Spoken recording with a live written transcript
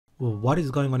Well, what is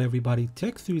going on everybody,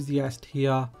 Techthusiast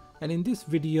here, and in this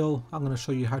video I'm going to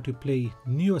show you how to play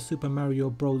New Super Mario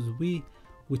Bros. Wii,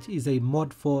 which is a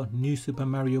mod for New Super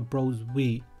Mario Bros.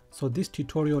 Wii. So this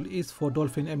tutorial is for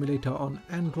Dolphin emulator on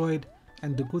Android,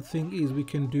 and the good thing is we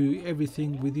can do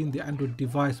everything within the Android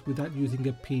device without using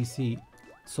a PC.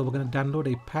 So we're going to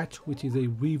download a patch which is a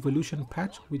Riivolution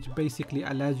patch, which basically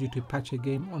allows you to patch a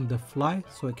game on the fly,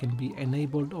 so it can be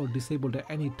enabled or disabled at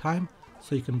any time,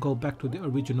 so you can go back to the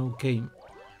original game.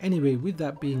 Anyway, with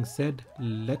that being said,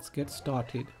 let's get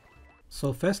started.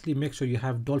 So firstly, make sure you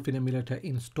have Dolphin emulator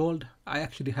installed. I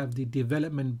actually have the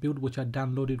development build which I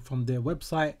downloaded from their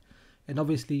website, and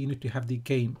obviously you need to have the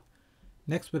game.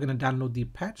 Next, we're going to download the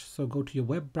patch, so go to your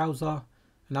web browser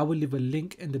and I will leave a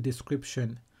link in the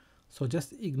description. So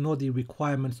just ignore the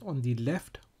requirements on the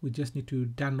left. We just need to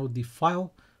download the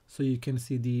file, so you can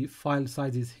see the file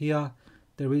sizes here.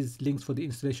 There is links for the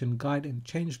installation guide and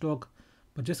changelog,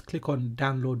 but just click on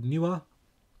download newer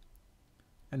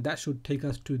and that should take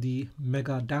us to the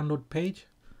mega download page.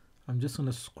 I'm just going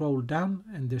to scroll down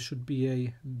and there should be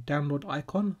a download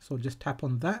icon, so just tap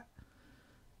on that,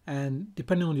 and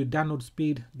depending on your download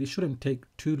speed, this shouldn't take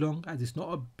too long as it's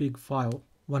not a big file.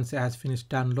 Once it has finished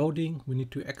downloading, we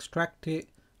need to extract it.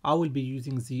 I will be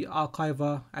using the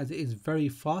archiver as it is very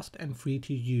fast and free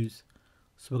to use.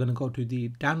 So we're going to go to the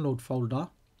download folder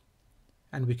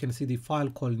and we can see the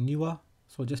file called newer.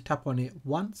 So just tap on it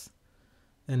once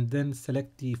and then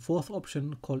select the fourth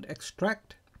option called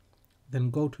extract. Then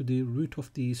go to the root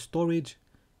of the storage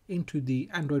into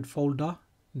the Android folder,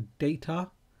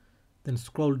 data, then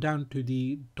scroll down to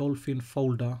the Dolphin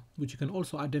folder, which you can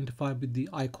also identify with the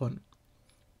icon.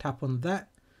 Tap on that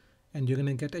and you're going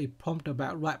to get a prompt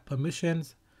about write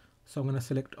permissions. So I'm going to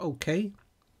select OK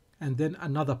and then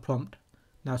another prompt.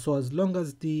 Now, so as long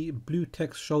as the blue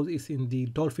text shows it's in the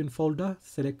Dolphin folder,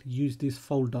 select use this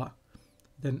folder,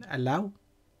 then allow.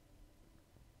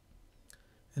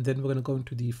 And then we're going to go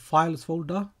into the files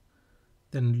folder,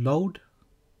 then load,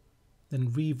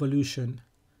 then Riivolution,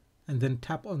 and then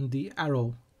tap on the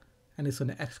arrow and it's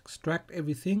going to extract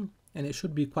everything, and it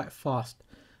should be quite fast.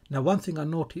 Now, one thing I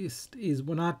noticed is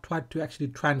when I tried to actually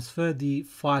transfer the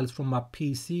files from my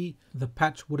PC, the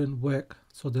patch wouldn't work.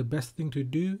 So the best thing to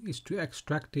do is to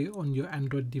extract it on your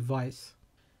Android device.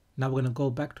 Now we're going to go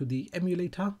back to the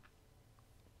emulator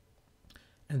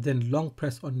and then long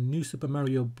press on New Super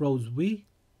Mario Bros. Wii.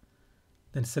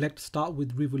 Then select Start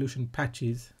with Riivolution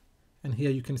Patches. And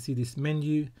here you can see this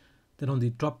menu. Then on the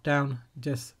drop down,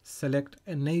 just select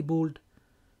Enabled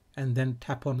and then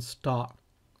tap on Start.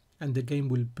 And the game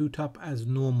will boot up as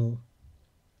normal.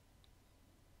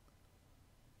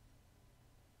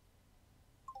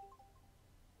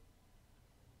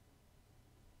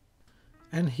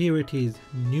 And here it is,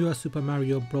 Newer Super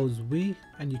Mario Bros. Wii,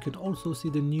 and you can also see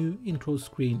the new intro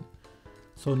screen.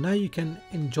 So now you can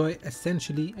enjoy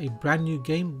essentially a brand new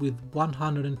game with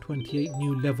 128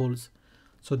 new levels.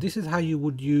 So this is how you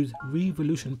would use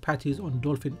Riivolution patches on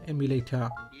Dolphin emulator.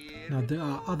 Now there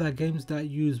are other games that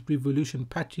use Riivolution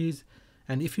patches,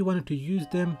 and if you wanted to use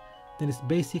them, then it's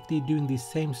basically doing the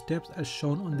same steps as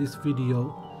shown on this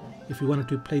video. If you wanted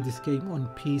to play this game on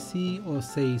PC or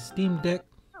say Steam Deck,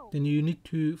 then you need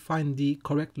to find the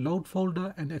correct load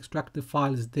folder and extract the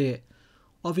files there.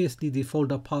 Obviously the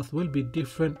folder path will be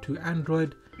different to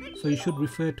Android, so you should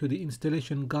refer to the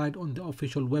installation guide on the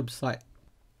official website.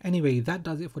 Anyway, that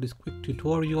does it for this quick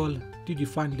tutorial. Did you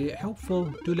find it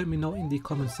helpful? Do let me know in the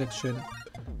comment section.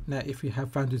 Now if you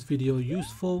have found this video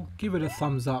useful, give it a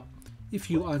thumbs up. If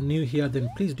you are new here, then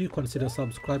please do consider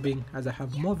subscribing as I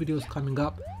have more videos coming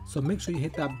up. So make sure you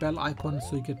hit that bell icon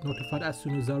so you get notified as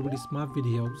soon as I release my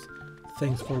videos.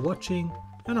 Thanks for watching,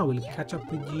 and I will catch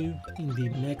up with you in the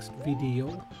next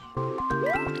video.